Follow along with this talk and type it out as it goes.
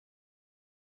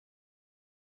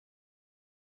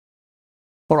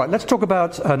All right, let's talk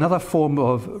about another form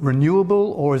of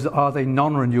renewable, or are they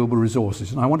non-renewable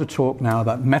resources? And I want to talk now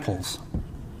about metals.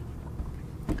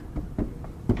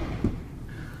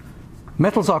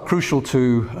 Metals are crucial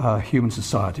to human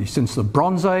society since the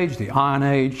Bronze Age, the Iron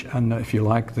Age, and if you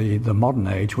like, the modern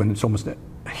age, when it's almost a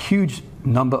huge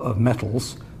number of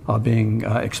metals are being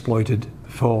exploited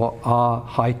for our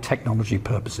high technology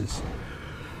purposes.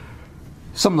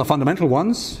 Some of the fundamental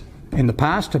ones in the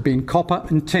past have been copper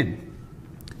and tin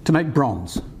to make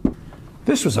bronze.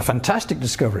 This was a fantastic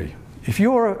discovery. If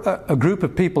you're a group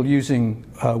of people using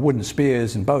wooden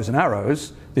spears and bows and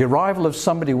arrows, the arrival of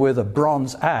somebody with a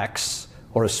bronze axe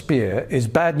or a spear is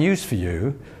bad news for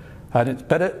you, and it's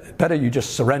better you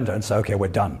just surrender and say, okay, we're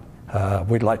done.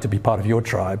 We'd like to be part of your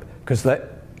tribe, because the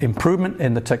improvement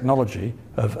in the technology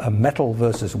of a metal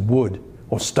versus wood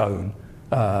or stone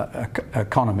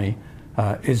economy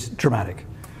is dramatic.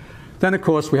 Then, of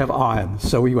course, we have iron.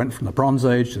 So we went from the Bronze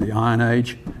Age to the Iron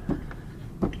Age.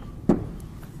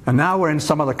 And now we're in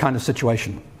some other kind of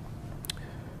situation.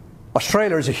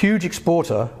 Australia is a huge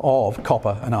exporter of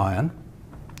copper and iron.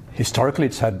 Historically,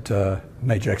 it's had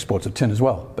major exports of tin as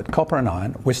well. But copper and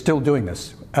iron, we're still doing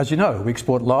this. As you know, we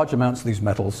export large amounts of these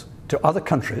metals to other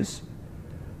countries.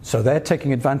 So they're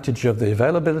taking advantage of the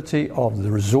availability of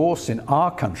the resource in our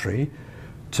country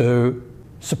to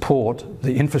support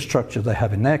the infrastructure they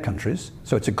have in their countries.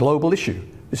 So it's a global issue.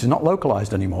 This is not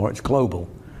localized anymore, it's global.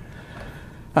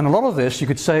 And a lot of this, you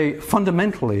could say,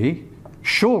 fundamentally,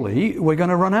 surely we're going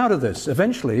to run out of this.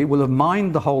 Eventually, we'll have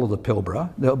mined the whole of the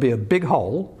Pilbara. There'll be a big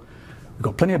hole. We've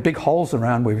got plenty of big holes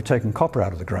around where we've taken copper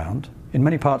out of the ground, in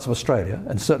many parts of Australia,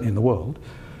 and certainly in the world.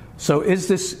 So is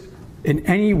this in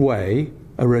any way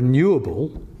a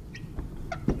renewable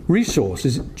resource?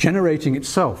 Is it generating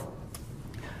itself?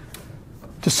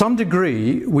 To some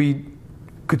degree, we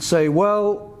could say,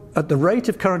 well, at the rate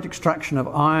of current extraction of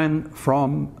iron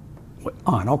from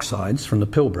iron oxides from the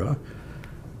Pilbara,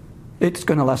 it's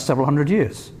going to last several hundred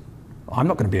years. I'm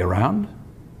not going to be around.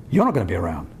 You're not going to be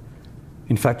around.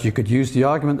 In fact, you could use the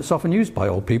argument that's often used by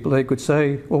old people. They could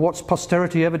say, well, what's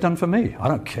posterity ever done for me? I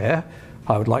don't care.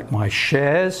 I would like my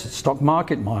shares, stock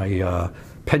market, my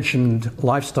pensioned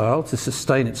lifestyle to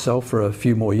sustain itself for a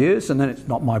few more years, and then it's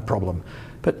not my problem.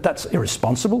 But that's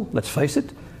irresponsible, let's face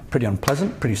it, pretty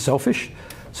unpleasant, pretty selfish.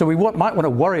 So we might want to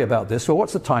worry about this. Well,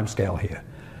 what's the time scale here?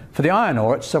 For the iron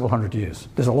ore, it's several hundred years.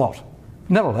 There's a lot.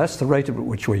 Nevertheless, the rate at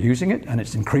which we're using it, and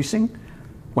it's increasing,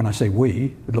 when I say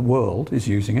we, the world is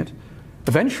using it,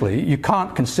 eventually you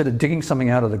can't consider digging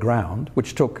something out of the ground,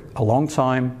 which took a long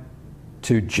time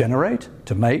to generate,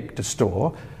 to make, to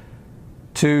store,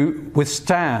 to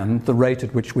withstand the rate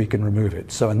at which we can remove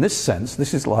it. So in this sense,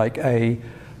 this is like a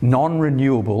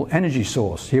non-renewable energy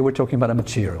source. Here we're talking about a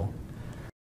material.